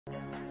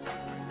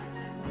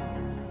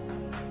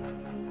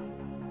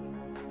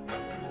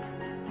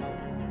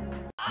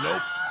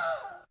Nope.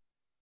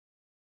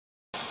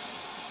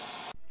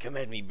 Come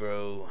at me,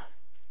 bro.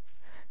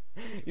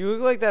 You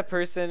look like that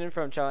person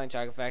from Charlie and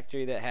Chocolate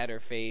Factory that had her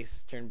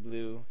face turn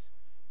blue.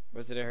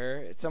 Was it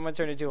her? Someone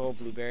turned into a whole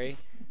blueberry.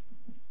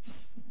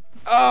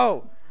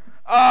 Oh!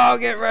 Oh,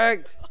 get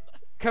wrecked!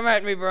 Come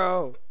at me,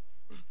 bro.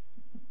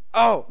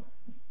 Oh!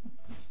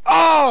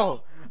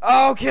 Oh!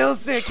 Oh, kill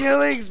stick!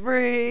 Killing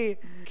spree!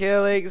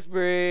 Killing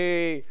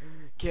spree!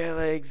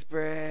 Killing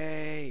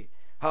spree!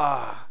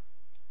 Ha!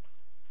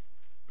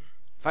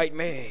 Fight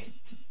me!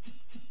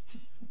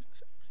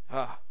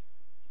 Ha!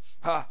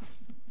 Ha!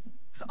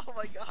 Oh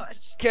my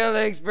gosh.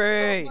 Killing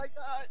spree! Oh my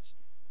gosh.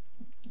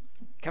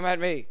 Come at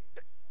me!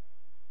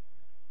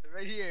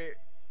 Right here.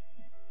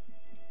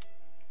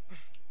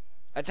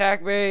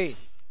 Attack me!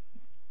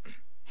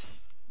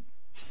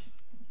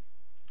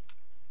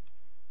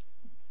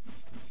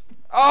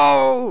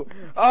 Oh!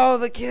 Oh,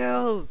 the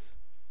kills!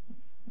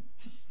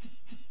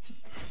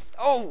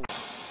 Oh!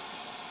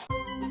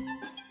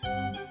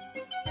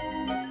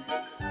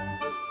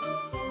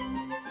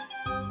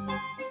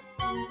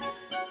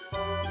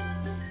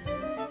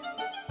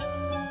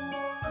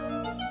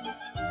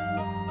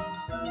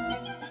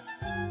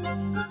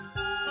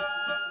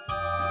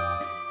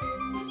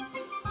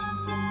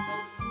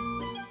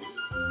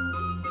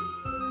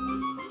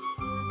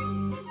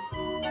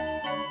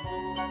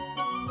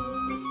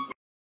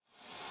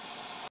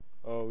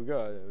 Oh, we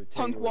got it.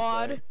 Punk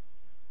wad.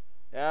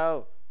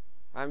 No,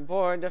 I'm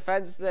poor and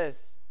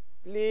defenseless.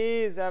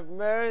 Please have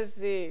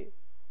mercy.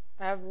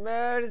 Have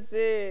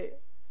mercy.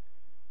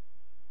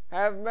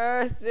 Have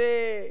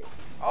mercy.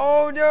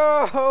 Oh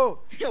no!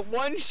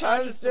 One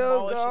shot I'm just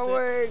still demolishes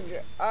going.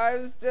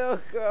 I'm still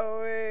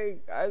going.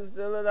 I'm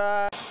still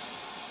alive.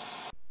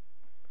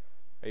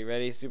 Are you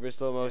ready? Super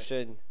slow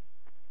motion.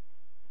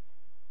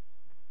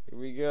 Here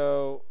we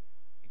go.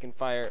 You can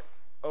fire.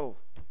 Oh.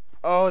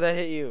 Oh, that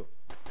hit you.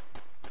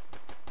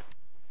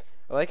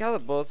 I like how the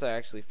bullets are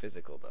actually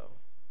physical, though.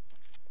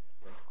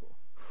 That's cool.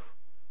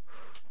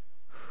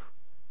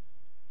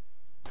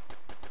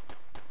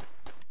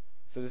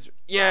 So this,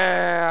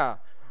 yeah!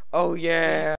 Oh yeah!